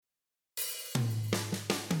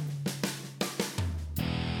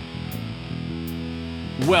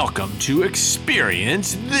Welcome to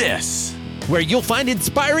Experience This, where you'll find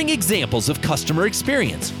inspiring examples of customer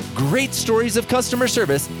experience, great stories of customer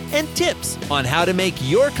service, and tips on how to make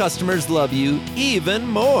your customers love you even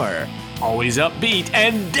more. Always upbeat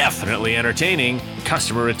and definitely entertaining,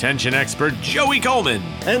 customer retention expert Joey Coleman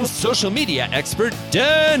and social media expert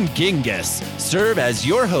Dan Gingiss serve as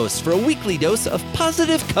your hosts for a weekly dose of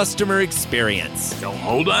positive customer experience. So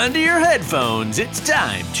hold on to your headphones. It's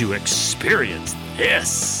time to experience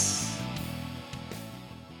this.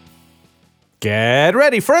 Get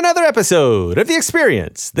ready for another episode of the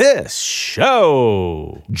Experience This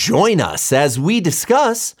show. Join us as we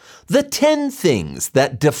discuss the 10 things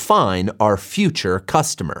that define our future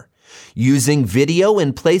customer, using video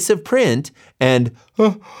in place of print and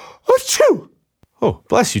achoo! Oh,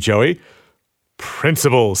 bless you, Joey.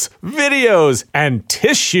 Principles, videos, and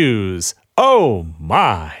tissues. Oh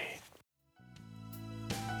my.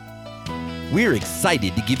 We're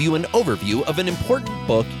excited to give you an overview of an important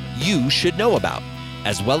book you should know about,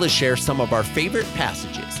 as well as share some of our favorite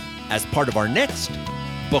passages as part of our next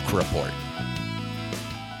book report.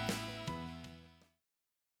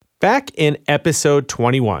 Back in episode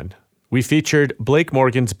 21, we featured Blake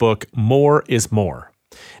Morgan's book, More is More.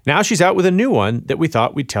 Now she's out with a new one that we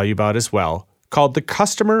thought we'd tell you about as well, called The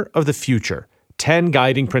Customer of the Future, 10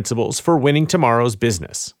 Guiding Principles for Winning Tomorrow's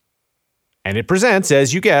Business. And it presents,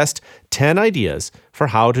 as you guessed, 10 ideas for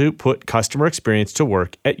how to put customer experience to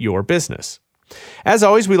work at your business. As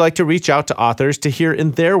always, we like to reach out to authors to hear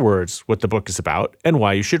in their words what the book is about and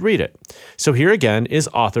why you should read it. So here again is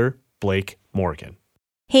author Blake Morgan.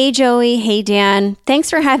 Hey, Joey. Hey, Dan. Thanks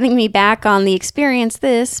for having me back on the Experience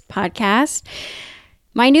This podcast.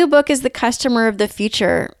 My new book is The Customer of the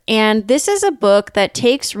Future, and this is a book that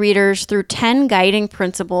takes readers through 10 guiding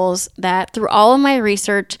principles that, through all of my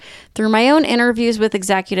research, through my own interviews with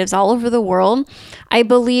executives all over the world, I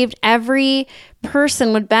believed every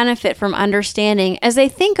person would benefit from understanding as they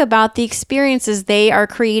think about the experiences they are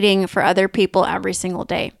creating for other people every single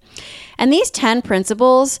day. And these 10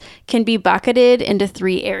 principles can be bucketed into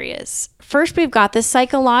 3 areas. First, we've got the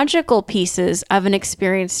psychological pieces of an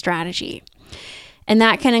experience strategy. And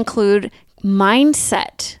that can include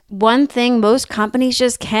mindset, one thing most companies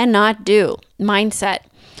just cannot do, mindset.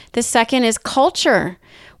 The second is culture,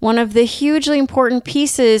 one of the hugely important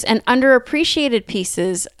pieces and underappreciated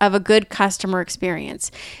pieces of a good customer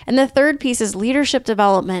experience. And the third piece is leadership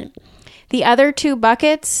development. The other 2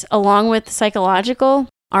 buckets, along with psychological,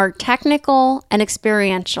 are technical and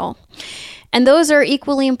experiential. And those are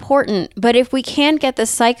equally important, but if we can't get the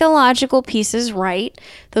psychological pieces right,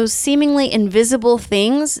 those seemingly invisible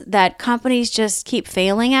things that companies just keep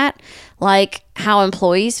failing at, like how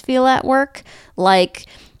employees feel at work, like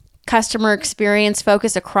customer experience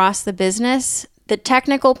focus across the business, the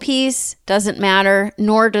technical piece doesn't matter,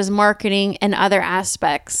 nor does marketing and other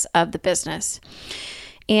aspects of the business.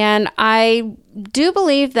 And I do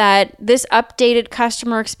believe that this updated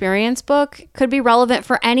customer experience book could be relevant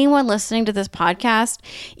for anyone listening to this podcast,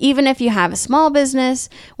 even if you have a small business,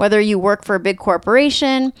 whether you work for a big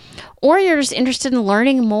corporation, or you're just interested in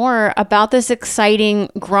learning more about this exciting,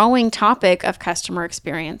 growing topic of customer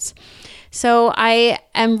experience. So I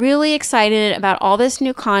am really excited about all this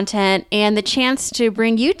new content and the chance to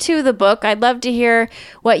bring you to the book. I'd love to hear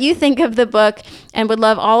what you think of the book and would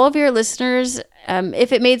love all of your listeners,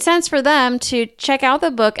 if it made sense for them, to check out the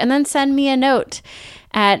book and then send me a note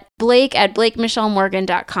at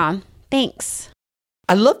blake@blakemichellemorgan.com. Thanks.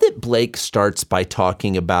 I love that Blake starts by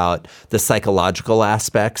talking about the psychological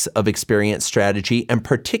aspects of experience strategy and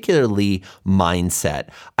particularly mindset.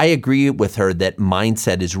 I agree with her that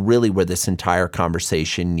mindset is really where this entire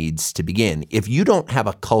conversation needs to begin. If you don't have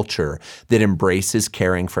a culture that embraces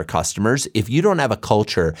caring for customers, if you don't have a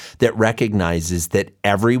culture that recognizes that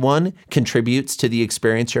everyone contributes to the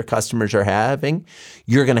experience your customers are having,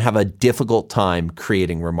 you're going to have a difficult time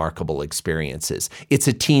creating remarkable experiences. It's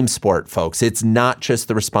a team sport, folks. It's not just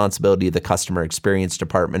the responsibility of the customer experience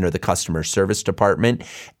department or the customer service department.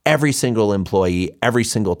 Every single employee, every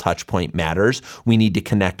single touch point matters. We need to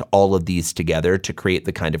connect all of these together to create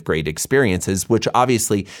the kind of great experiences, which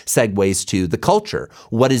obviously segues to the culture.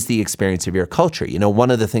 What is the experience of your culture? You know, one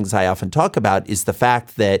of the things I often talk about is the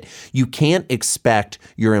fact that you can't expect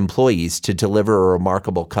your employees to deliver a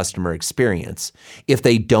remarkable customer experience if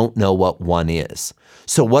they don't know what one is.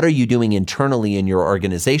 So what are you doing internally in your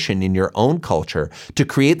organization, in your own culture, to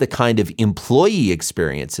create the kind of employee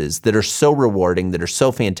experiences that are so rewarding, that are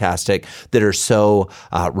so fantastic, that are so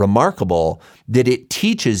remarkable, that it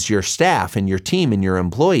teaches your staff and your team and your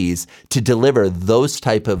employees to deliver those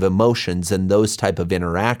type of emotions and those type of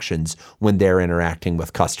interactions when they're interacting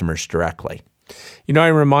with customers directly?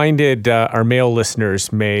 I'm reminded our male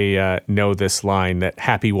listeners may know this line that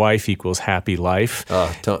happy wife equals happy life.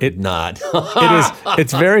 Oh, not.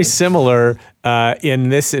 It's very similar in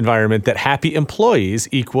this environment that happy employees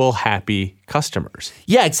equal happy customers.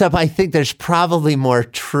 Yeah, except I think there's probably more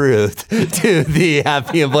truth to the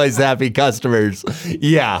happy employees, happy customers.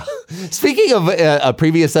 Yeah. Speaking of a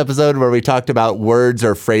previous episode where we talked about words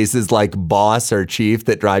or phrases like boss or chief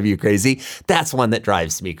that drive you crazy, that's one that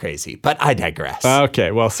drives me crazy. But I digress.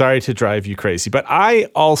 Okay, well, sorry to drive you crazy. But I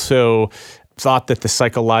also thought that the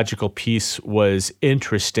psychological piece was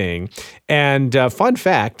interesting. And fun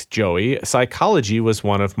fact, Joey, psychology was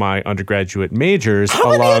one of my undergraduate majors.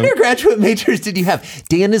 How many undergraduate majors did you have?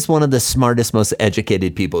 Dan is one of the smartest, most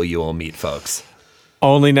educated people you will meet, folks.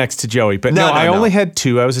 Only next to Joey. But no, I only had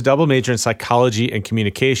two. I was a double major in psychology and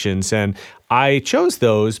communications, and I chose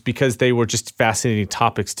those because they were just fascinating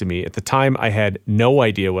topics to me. At the time, I had no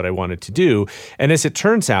idea what I wanted to do. And as it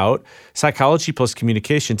turns out, psychology plus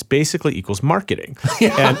communications basically equals marketing.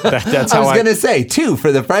 Yeah. And that's how I was going to say, two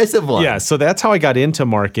for the price of one. Yeah, so that's how I got into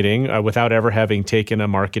marketing without ever having taken a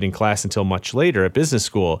marketing class until much later at business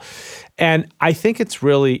school. And I think it's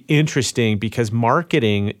really interesting because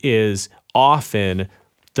marketing is often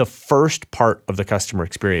the first part of the customer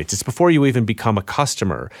experience. It's before you even become a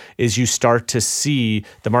customer, is you start to see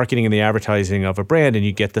the marketing and the advertising of a brand and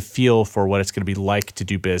you get the feel for what it's going to be like to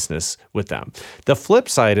do business with them. The flip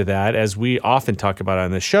side of that, as we often talk about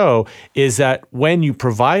on the show, is that when you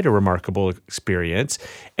provide a remarkable experience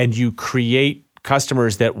and you create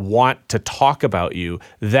customers that want to talk about you,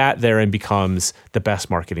 that therein becomes the best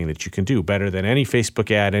marketing that you can do. Better than any Facebook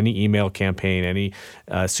ad, any email campaign, any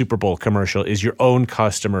Super Bowl commercial is your own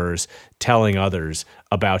customers telling others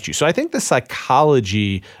about you. So I think the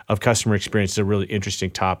psychology of customer experience is a really interesting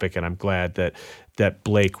topic, and I'm glad that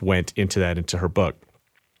Blake went into her book.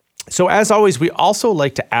 So as always, we also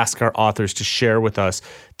like to ask our authors to share with us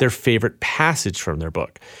their favorite passage from their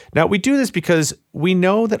book. Now, we do this because we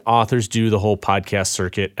know that authors do the whole podcast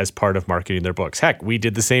circuit as part of marketing their books. Heck, we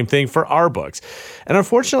did the same thing for our books. And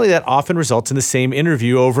unfortunately, that often results in the same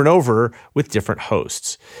interview over and over with different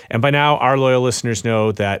hosts. And by now, our loyal listeners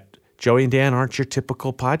know that Joey and Dan aren't your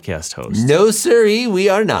typical podcast hosts. No, sirree, we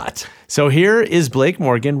are not. So here is Blake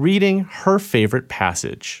Morgan reading her favorite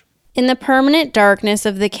passage. In the permanent darkness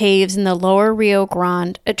of the caves in the lower Rio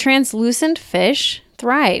Grande, a translucent fish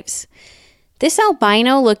thrives. This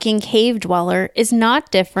albino-looking cave dweller is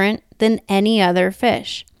not different than any other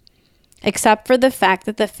fish, except for the fact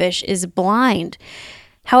that the fish is blind.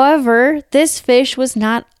 However, this fish was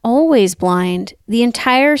not always blind. The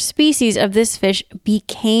entire species of this fish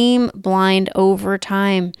became blind over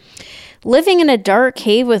time. Living in a dark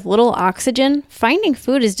cave with little oxygen, finding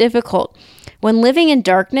food is difficult. When living in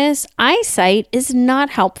darkness, eyesight is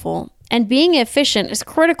not helpful, and being efficient is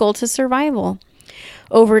critical to survival.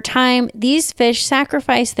 Over time, these fish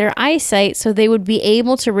sacrifice their eyesight so they would be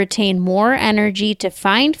able to retain more energy to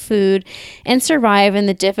find food and survive in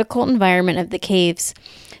the difficult environment of the caves.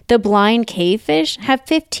 The blind cave fish have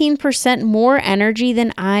 15% more energy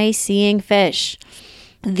than eye-seeing fish.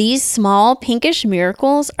 These small pinkish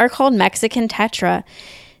miracles are called Mexican tetra.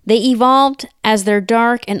 They evolved as their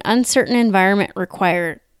dark and uncertain environment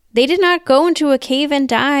required. They did not go into a cave and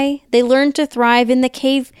die. They learned to thrive in the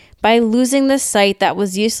cave by losing the sight that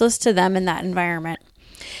was useless to them in that environment.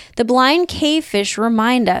 The blind cave fish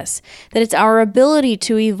remind us that it's our ability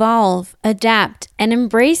to evolve, adapt, and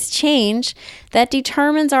embrace change that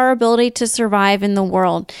determines our ability to survive in the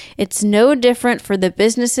world. It's no different for the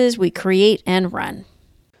businesses we create and run.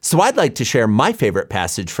 So I'd like to share my favorite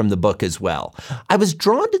passage from the book as well. I was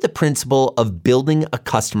drawn to the principle of building a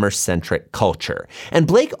customer-centric culture, and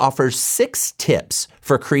Blake offers 6 tips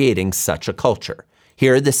for creating such a culture.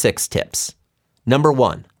 Here are the 6 tips. Number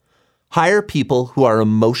 1, hire people who are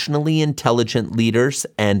emotionally intelligent leaders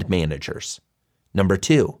and managers. Number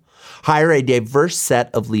 2, hire a diverse set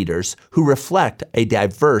of leaders who reflect a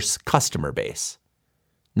diverse customer base.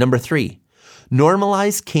 Number 3,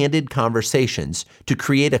 normalize candid conversations to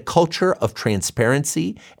create a culture of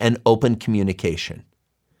transparency and open communication.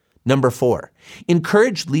 Number 4,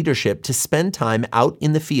 encourage leadership to spend time out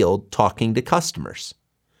in the field talking to customers.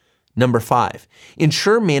 Number 5,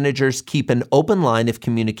 ensure managers keep an open line of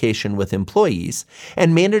communication with employees,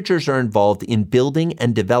 and managers are involved in building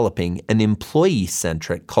and developing an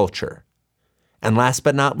employee-centric culture. And last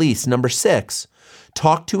but not least, number 6,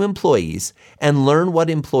 talk to employees and learn what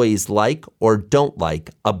employees like or don't like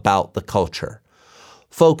about the culture.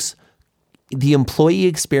 Folks, the employee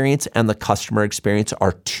experience and the customer experience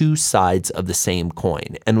are two sides of the same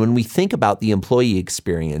coin. And when we think about the employee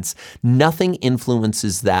experience, nothing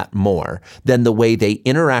influences that more than the way they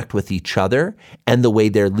interact with each other and the way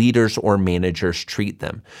their leaders or managers treat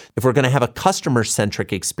them. If we're going to have a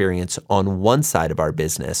customer-centric experience on one side of our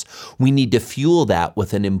business, we need to fuel that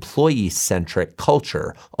with an employee-centric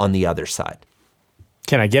culture on the other side.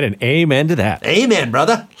 Can I get an amen to that? Amen,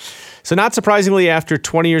 brother. So not surprisingly, after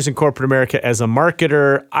 20 years in corporate America as a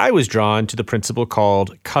marketer, I was drawn to the principle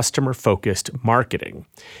called customer-focused marketing.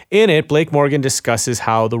 In it, Blake Morgan discusses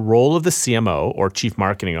how the role of the CMO, or Chief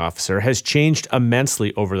Marketing Officer, has changed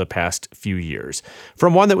immensely over the past few years,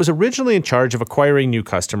 from one that was originally in charge of acquiring new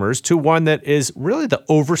customers to one that is really the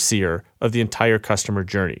overseer of the entire customer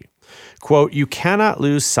journey. Quote, "You cannot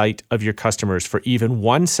lose sight of your customers for even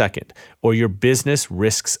 1 second, or your business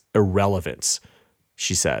risks irrelevance,"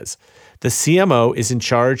 she says. The CMO is in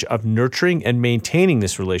charge of nurturing and maintaining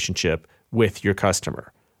this relationship with your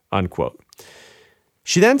customer, unquote.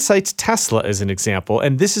 She then cites Tesla as an example,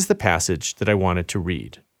 and this is the passage that I wanted to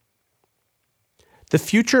read. "The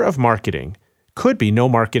future of marketing could be no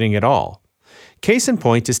marketing at all. Case in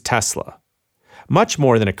point is Tesla. Much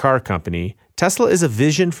more than a car company, Tesla is a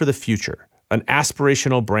vision for the future, an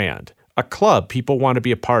aspirational brand, a club people want to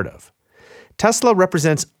be a part of. Tesla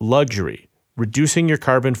represents luxury, reducing your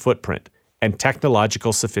carbon footprint, and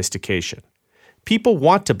technological sophistication. People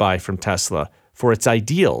want to buy from Tesla for its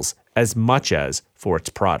ideals as much as for its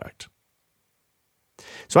product."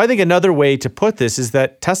 So I think another way to put this is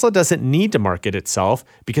that Tesla doesn't need to market itself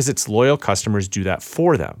because its loyal customers do that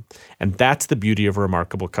for them. And that's the beauty of a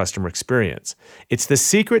remarkable customer experience. It's the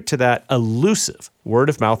secret to that elusive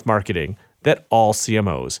word-of-mouth marketing that all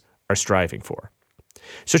CMOs are striving for.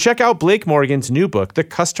 So check out Blake Morgan's new book, The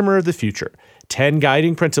Customer of the Future, 10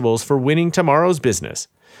 Guiding Principles for Winning Tomorrow's Business,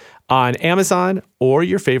 on Amazon or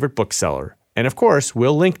your favorite bookseller. And of course,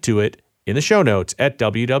 we'll link to it in the show notes at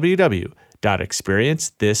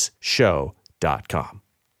www.experiencethisshow.com.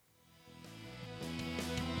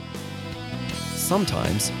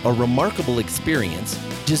 Sometimes a remarkable experience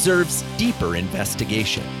deserves deeper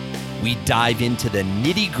investigation. We dive into the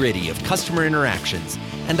nitty-gritty of customer interactions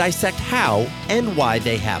and dissect how and why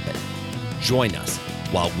they happen. Join us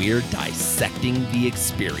while we're dissecting the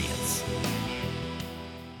experience.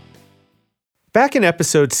 Back in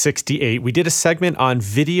episode 68, we did a segment on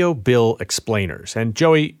video bill explainers. And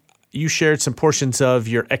Joey, you shared some portions of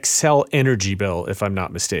your Xcel Energy bill, if I'm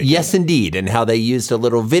not mistaken. Yes, indeed, and how they used a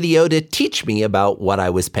little video to teach me about what I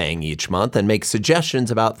was paying each month and make suggestions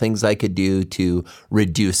about things I could do to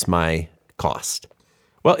reduce my cost.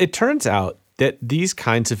 Well, it turns out that these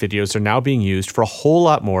kinds of videos are now being used for a whole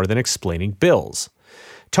lot more than explaining bills.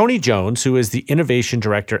 Tony Jones, who is the innovation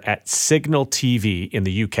director at Signal TV in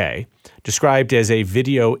the UK, described as a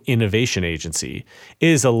video innovation agency,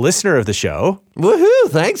 is a listener of the show. Woohoo!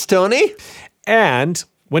 Thanks, Tony. And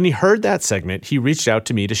when he heard that segment, he reached out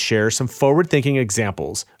to me to share some forward-thinking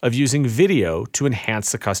examples of using video to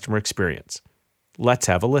enhance the customer experience. Let's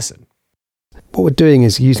have a listen. What we're doing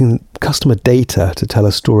is using customer data to tell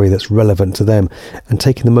a story that's relevant to them and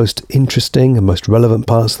taking the most interesting and most relevant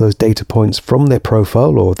parts of those data points from their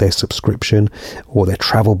profile or their subscription or their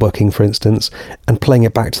travel booking, for instance, and playing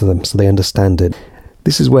it back to them so they understand it.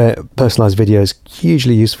 This is where personalized video is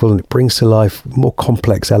hugely useful, and it brings to life more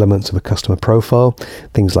complex elements of a customer profile,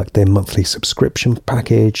 things like their monthly subscription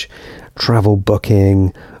package, travel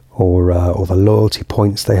booking, or the loyalty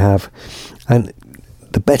points they have. And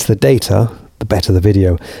the better the data, the better the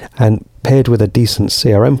video. And paired with a decent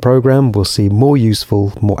CRM program, we'll see more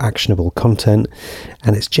useful, more actionable content.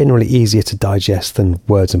 And it's generally easier to digest than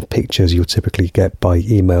words and pictures you'll typically get by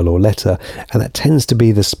email or letter. And that tends to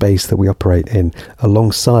be the space that we operate in,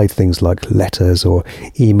 alongside things like letters or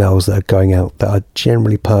emails that are going out that are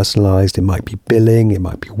generally personalized. It might be billing, it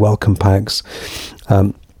might be welcome packs.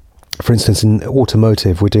 For instance, in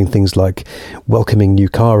automotive, we're doing things like welcoming new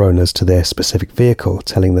car owners to their specific vehicle,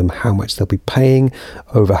 telling them how much they'll be paying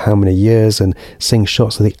over how many years, and seeing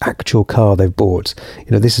shots of the actual car they've bought. You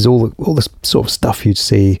know, this is all the sort of stuff you'd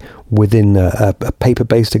see within a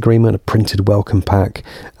paper-based agreement, a printed welcome pack,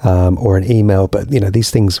 or an email. But, you know, these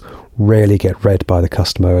things rarely get read by the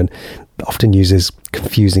customer and often uses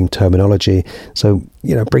confusing terminology. So,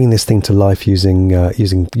 you know, bringing this thing to life using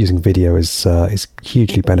video is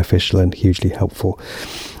hugely beneficial and hugely helpful.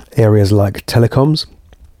 Areas like telecoms,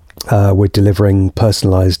 we're delivering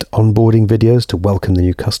personalized onboarding videos to welcome the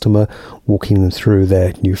new customer, walking them through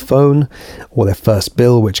their new phone or their first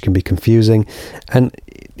bill, which can be confusing. And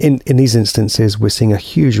in these instances, we're seeing a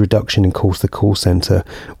huge reduction in calls to the call center,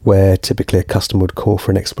 where typically a customer would call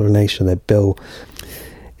for an explanation of their bill.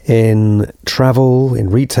 In travel, in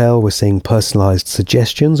retail, we're seeing personalized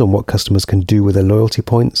suggestions on what customers can do with their loyalty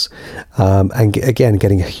points. And again,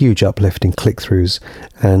 getting a huge uplift in click-throughs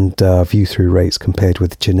and view-through rates compared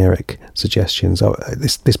with generic suggestions.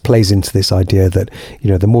 This plays into this idea that,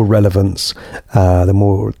 the more relevance, the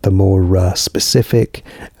more specific,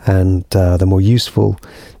 and the more useful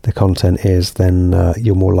the content is, then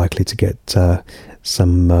you're more likely to get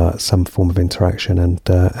some form of interaction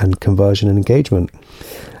and conversion and engagement.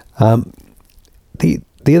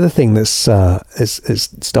 The other thing that's is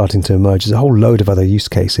starting to emerge is a whole load of other use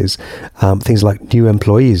cases. Things like new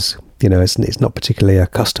employees. It's not particularly a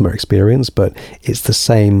customer experience, but it's the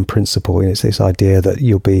same principle. It's this idea that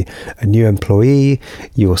you'll be a new employee,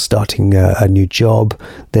 you're starting a new job.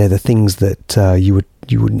 They're the things that you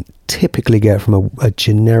wouldn't typically get from a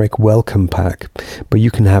generic welcome pack, but you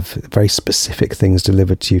can have very specific things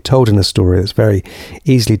delivered to you, told in a story that's very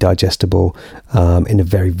easily digestible in a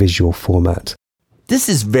very visual format. This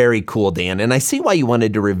is very cool, Dan, and I see why you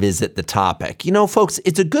wanted to revisit the topic. Folks,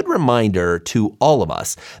 it's a good reminder to all of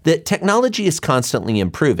us that technology is constantly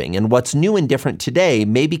improving, and what's new and different today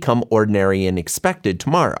may become ordinary and expected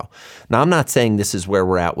tomorrow. Now, I'm not saying this is where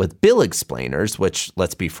we're at with bill explainers, which,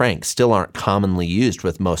 let's be frank, still aren't commonly used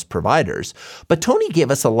with most providers, but Tony gave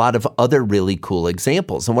us a lot of other really cool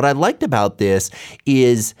examples, and what I liked about this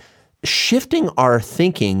is shifting our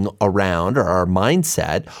thinking around, or our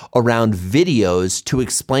mindset around, videos to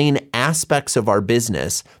explain aspects of our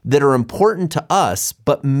business that are important to us,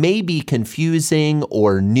 but may be confusing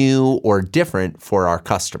or new or different for our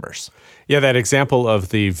customers. Yeah, that example of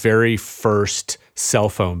the very first cell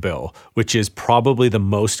phone bill, which is probably the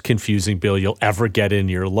most confusing bill you'll ever get in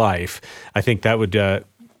your life. I think that would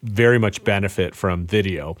very much benefit from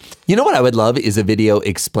video. You know what I would love is a video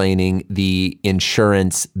explaining the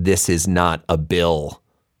insurance "this is not a bill"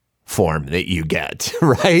 form that you get,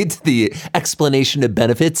 right? The explanation of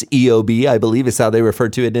benefits, EOB, I believe is how they refer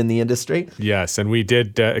to it in the industry. Yes, and we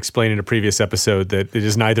did explain in a previous episode that it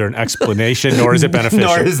is neither an explanation nor is it beneficial.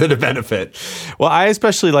 Nor is it a benefit. Well, I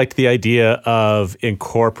especially liked the idea of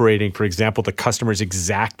incorporating, for example, the customer's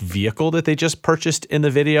exact vehicle that they just purchased in the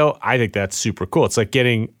video. I think that's super cool. It's like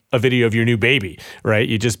getting a video of your new baby, right?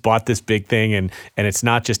 You just bought this big thing and it's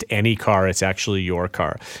not just any car, it's actually your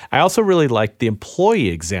car. I also really liked the employee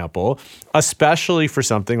example, especially for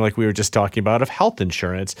something like we were just talking about of health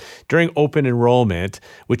insurance during open enrollment,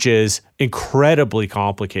 which is incredibly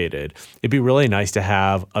complicated. It'd be really nice to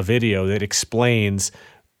have a video that explains,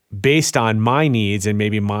 based on my needs and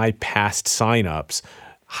maybe my past signups,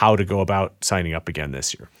 how to go about signing up again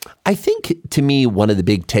this year. I think, to me, one of the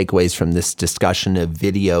big takeaways from this discussion of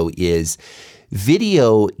video is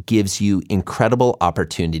video gives you incredible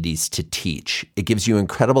opportunities to teach. It gives you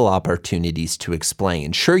incredible opportunities to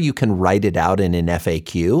explain. Sure, you can write it out in an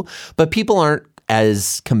FAQ, but people aren't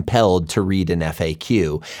as compelled to read an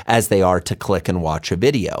FAQ as they are to click and watch a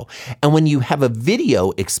video. And when you have a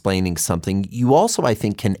video explaining something, you also, I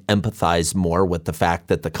think, can empathize more with the fact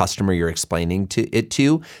that the customer you're explaining it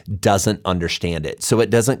to doesn't understand it. So it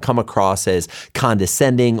doesn't come across as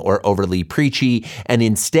condescending or overly preachy. And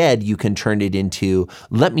instead, you can turn it into,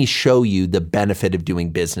 let me show you the benefit of doing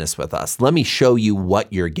business with us. Let me show you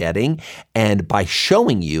what you're getting. And by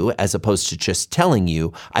showing you, as opposed to just telling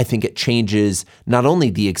you, I think it changes not only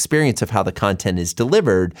the experience of how the content is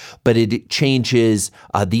delivered, but it changes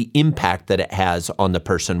the impact that it has on the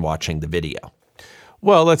person watching the video.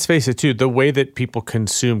 Well, let's face it too, the way that people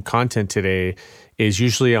consume content today is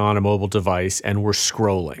usually on a mobile device and we're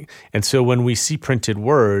scrolling. And so when we see printed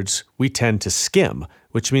words, we tend to skim,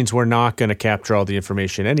 which means we're not going to capture all the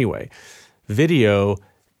information anyway. Video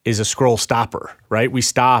is a scroll stopper, right? We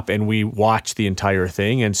stop and we watch the entire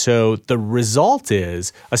thing. And so the result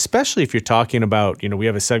is, especially if you're talking about, we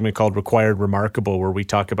have a segment called Required Remarkable where we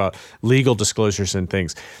talk about legal disclosures and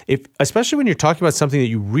things. Especially when you're talking about something that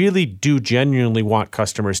you really do genuinely want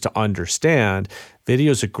customers to understand, video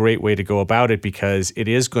is a great way to go about it because it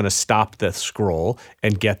is going to stop the scroll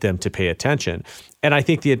and get them to pay attention. And I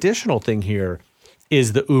think the additional thing here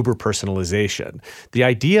is the uber personalization. The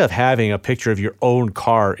idea of having a picture of your own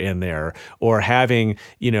car in there or having,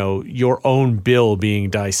 your own bill being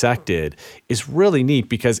dissected is really neat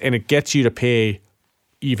and it gets you to pay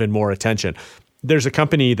even more attention. There's a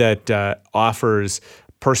company that offers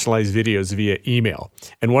personalized videos via email.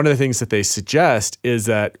 And one of the things that they suggest is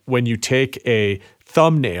that when you take a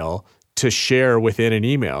thumbnail to share within an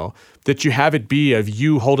email, that you have it be of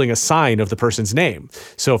you holding a sign of the person's name.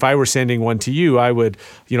 So if I were sending one to you, I would,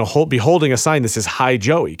 be holding a sign that says "Hi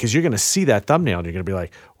Joey," because you're going to see that thumbnail and you're going to be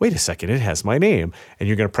like, wait a second, it has my name. And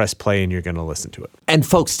you're going to press play and you're going to listen to it. And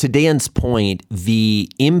folks, to Dan's point, the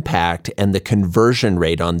impact and the conversion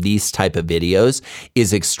rate on these type of videos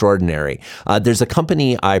is extraordinary. There's a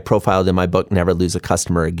company I profiled in my book, Never Lose a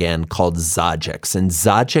Customer Again, called Zogix. And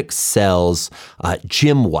Zogix sells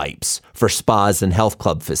gym wipes for spas and health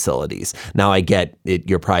club facilities. Now, I get it.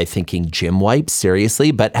 You're probably thinking, gym wipes?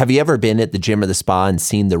 Seriously? But have you ever been at the gym or the spa and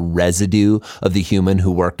seen the residue of the human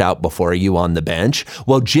who worked out before you on the bench?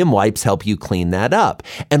 Well, gym wipes help you clean that up.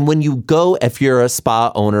 And when you go, if you're a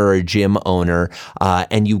spa owner or a gym owner,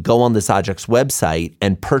 and you go on the Zogix website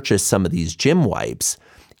and purchase some of these gym wipes,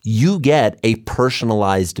 you get a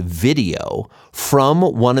personalized video from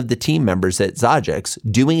one of the team members at Zogix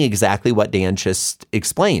doing exactly what Dan just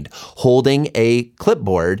explained, holding a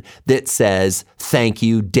clipboard that says, "Thank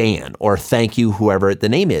you, Dan," or "Thank you, whoever the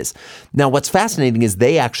name is." Now, what's fascinating is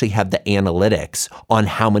they actually have the analytics on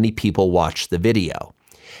how many people watch the video.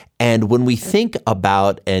 And when we think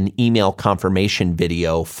about an email confirmation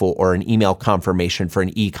video or an email confirmation for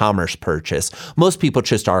an e-commerce purchase, most people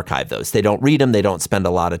just archive those. They don't read them. They don't spend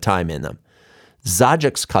a lot of time in them.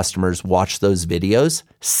 Zogix customers watch those videos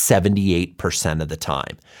 78% of the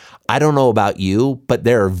time. I don't know about you, but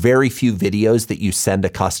there are very few videos that you send a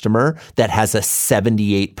customer that has a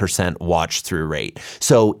 78% watch through rate.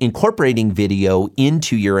 So incorporating video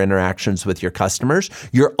into your interactions with your customers,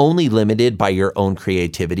 you're only limited by your own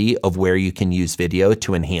creativity of where you can use video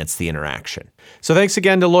to enhance the interaction. So thanks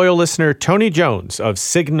again to loyal listener Tony Jones of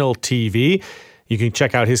Signal TV. You can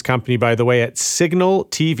check out his company, by the way, at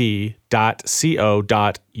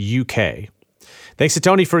signaltv.co.uk. Thanks to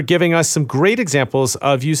Tony for giving us some great examples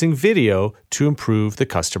of using video to improve the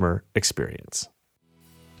customer experience.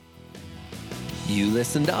 You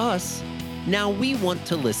listen to us. Now we want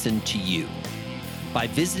to listen to you. By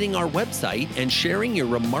visiting our website and sharing your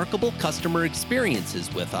remarkable customer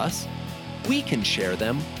experiences with us, we can share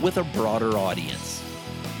them with a broader audience.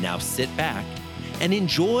 Now sit back and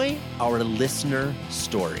enjoy our listener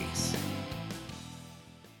stories.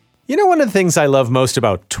 You know, one of the things I love most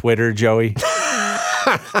about Twitter, Joey?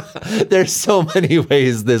 There's so many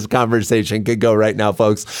ways this conversation could go right now,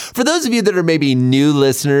 folks. For those of you that are maybe new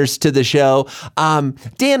listeners to the show,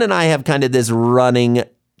 Dan and I have kind of this running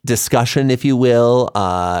discussion, if you will,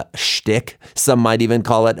 shtick, some might even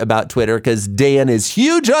call it, about Twitter, because Dan is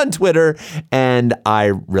huge on Twitter and I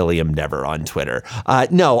really am never on Twitter.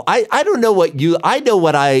 No, I don't know what I know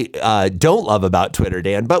what I don't love about Twitter,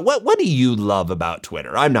 Dan, but what do you love about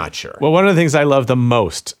Twitter? I'm not sure. Well, one of the things I love the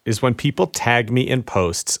most is when people tag me in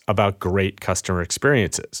posts about great customer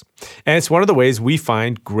experiences. And it's one of the ways we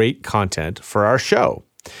find great content for our show.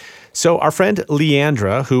 So our friend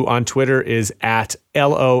Leandra, who on Twitter is at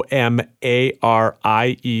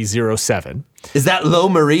LOMARIE07. Is that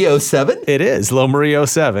LoMarie07? It is,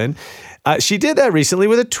 LoMarie07. She did that recently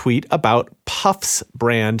with a tweet about Puffs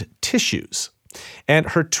brand tissues. And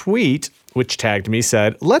her tweet, which tagged me,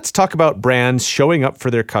 said, "Let's talk about brands showing up for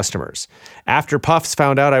their customers. After Puffs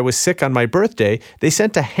found out I was sick on my birthday, they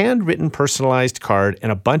sent a handwritten personalized card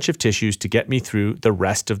and a bunch of tissues to get me through the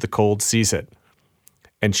rest of the cold season."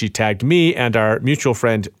 And she tagged me and our mutual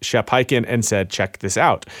friend Shep Hyken and said, "Check this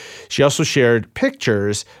out." She also shared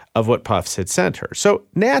pictures of what Puffs had sent her. So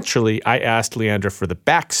naturally, I asked Leandra for the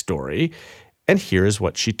backstory, and here's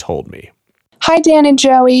what she told me. Hi, Dan and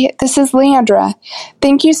Joey. This is Leandra.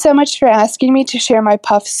 Thank you so much for asking me to share my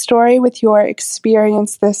Puffs story with your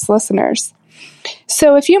Experience This listeners.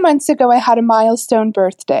 So a few months ago, I had a milestone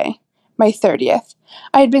birthday, my 30th.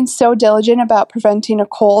 I had been so diligent about preventing a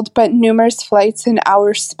cold, but numerous flights and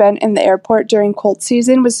hours spent in the airport during cold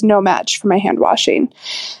season was no match for my hand washing.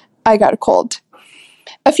 I got a cold.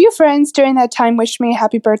 A few friends during that time wished me a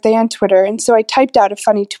happy birthday on Twitter, and so I typed out a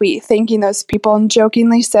funny tweet thanking those people and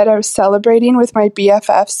jokingly said I was celebrating with my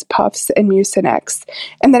BFFs, Puffs, and Mucinex,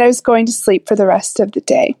 and that I was going to sleep for the rest of the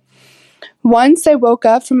day. Once I woke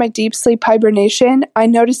up from my deep sleep hibernation, I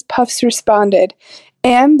noticed Puffs responded,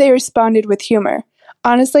 and they responded with humor.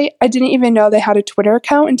 Honestly, I didn't even know they had a Twitter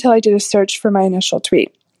account until I did a search for my initial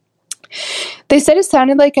tweet. They said it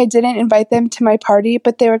sounded like I didn't invite them to my party,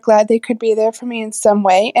 but they were glad they could be there for me in some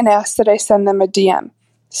way and asked that I send them a DM.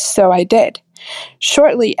 So I did.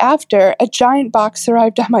 Shortly after, a giant box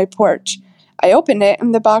arrived on my porch. I opened it,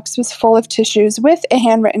 and the box was full of tissues with a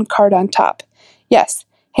handwritten card on top. Yes,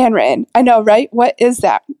 handwritten. I know, right? What is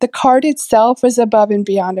that? The card itself was above and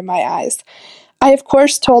beyond in my eyes. I, of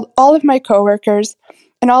course, told all of my coworkers.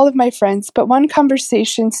 and all of my friends, but one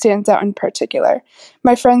conversation stands out in particular.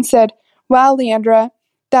 My friend said, "Wow, Leandra,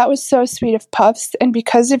 that was so sweet of Puffs, and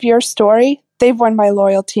because of your story, they've won my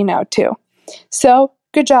loyalty now too. So,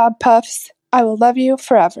 good job, Puffs. I will love you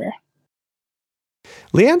forever."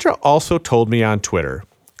 Leandra also told me on Twitter,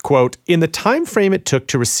 quote, "In the time frame it took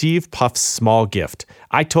to receive Puff's small gift,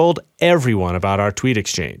 I told everyone about our tweet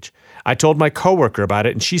exchange. I told my coworker about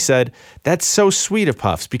it, and she said, 'That's so sweet of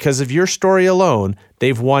Puffs. Because of your story alone,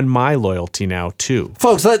 they've won my loyalty now, too.'"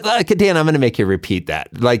 Folks, Dan, I'm going to make you repeat that.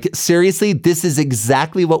 Like, seriously, this is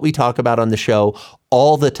exactly what we talk about on the show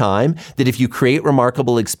all the time, that if you create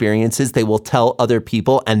remarkable experiences, they will tell other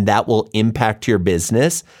people, and that will impact your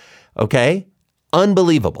business. Okay?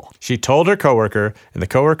 Unbelievable. She told her coworker, and the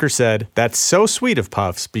coworker said, "That's so sweet of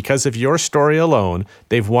Puffs. Because of your story alone,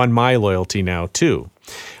 they've won my loyalty now, too."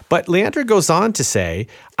 But Leandra goes on to say,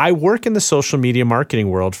 "I work in the social media marketing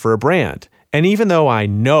world for a brand. And even though I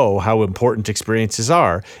know how important experiences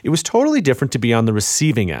are, it was totally different to be on the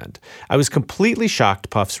receiving end. I was completely shocked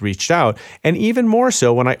Puffs reached out, and even more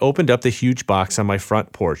so when I opened up the huge box on my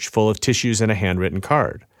front porch full of tissues and a handwritten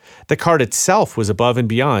card. The card itself was above and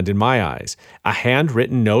beyond in my eyes. A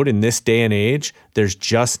handwritten note in this day and age, there's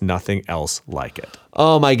just nothing else like it."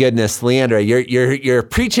 Oh my goodness, Leandra, you're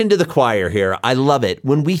preaching to the choir here. I love it.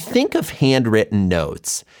 When we think of handwritten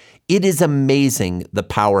notes, it is amazing the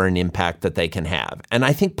power and impact that they can have. And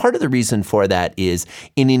I think part of the reason for that is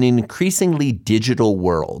in an increasingly digital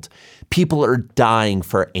world, people are dying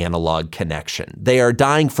for analog connection. They are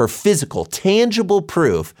dying for physical, tangible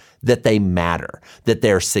proof that they matter, that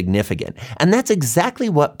they're significant. And that's exactly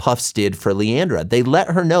what Puffs did for Leandra. They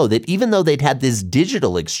let her know that even though they'd had this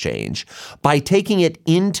digital exchange, by taking it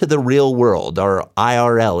into the real world, or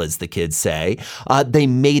IRL as the kids say, they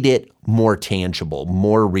made it more tangible,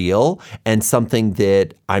 more real, and something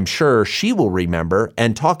that I'm sure she will remember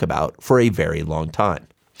and talk about for a very long time.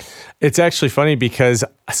 It's actually funny because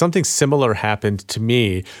something similar happened to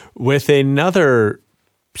me with another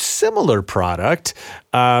similar product.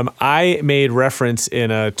 I made reference in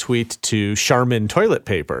a tweet to Charmin toilet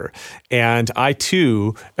paper, and I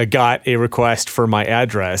too got a request for my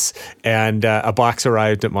address, and a box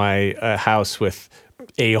arrived at my house with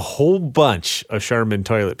a whole bunch of Charmin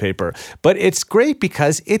toilet paper. But it's great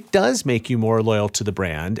because it does make you more loyal to the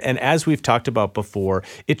brand. And as we've talked about before,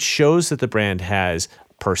 it shows that the brand has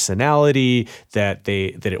personality, that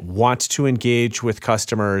it wants to engage with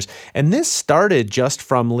customers. And this started just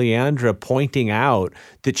from Leandra pointing out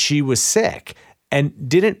that she was sick and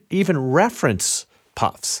didn't even reference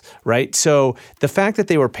Puffs, right? So the fact that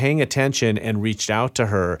they were paying attention and reached out to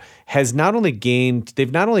her they've not only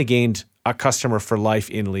gained a customer for life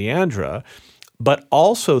in Leandra, but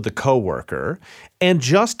also the coworker. And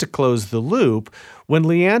just to close the loop, when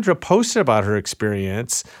Leandra posted about her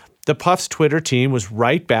experience, the Puffs Twitter team was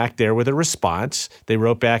right back there with a response. They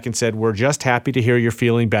wrote back and said, "We're just happy to hear you're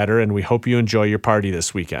feeling better, and we hope you enjoy your party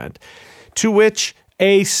this weekend." To which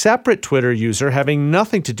a separate Twitter user, having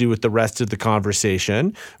nothing to do with the rest of the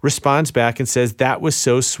conversation, responds back and says, "That was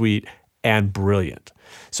so sweet and brilliant."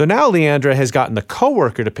 So now Leandra has gotten the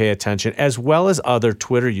coworker to pay attention, as well as other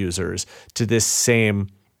Twitter users, to this same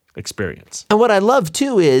experience. And what I love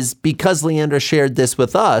too is because Leandra shared this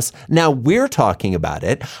with us, now we're talking about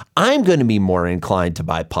it. I'm going to be more inclined to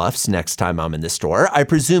buy Puffs next time I'm in the store. I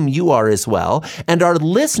presume you are as well. And our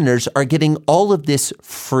listeners are getting all of this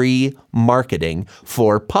free marketing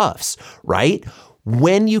for Puffs, right?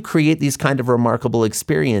 When you create these kind of remarkable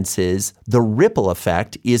experiences, the ripple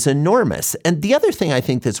effect is enormous. And the other thing I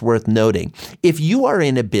think that's worth noting, if you are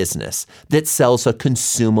in a business that sells a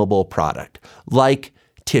consumable product like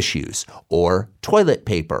tissues or toilet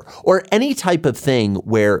paper or any type of thing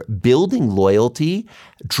where building loyalty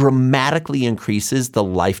dramatically increases the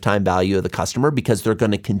lifetime value of the customer because they're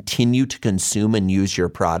going to continue to consume and use your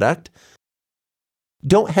product,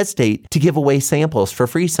 don't hesitate to give away samples for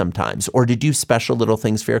free sometimes or to do special little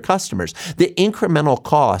things for your customers. The incremental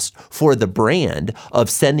cost for the brand of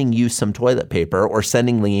sending you some toilet paper or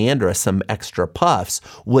sending Leandra some extra Puffs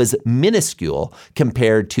was minuscule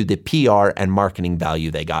compared to the PR and marketing value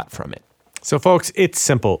they got from it. So folks, it's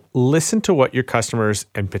simple. Listen to what your customers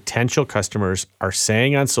and potential customers are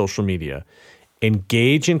saying on social media,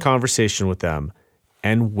 engage in conversation with them,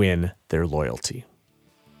 and win their loyalty.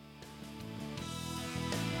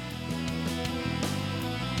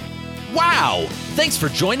 Wow! Thanks for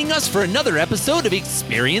joining us for another episode of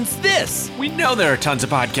Experience This. We know there are tons of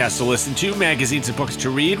podcasts to listen to, magazines and books to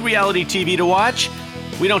read, reality TV to watch.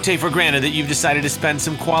 We don't take for granted that you've decided to spend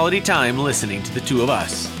some quality time listening to the two of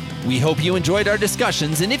us. We hope you enjoyed our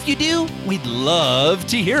discussions, and if you do, we'd love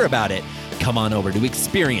to hear about it. Come on over to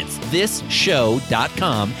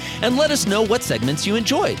experiencethisshow.com and let us know what segments you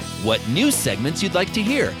enjoyed, what new segments you'd like to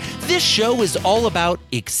hear. This show is all about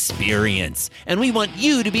experience, and we want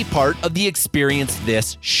you to be part of the Experience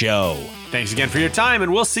This show. Thanks again for your time,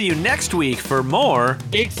 and we'll see you next week for more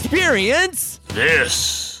Experience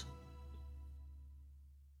This.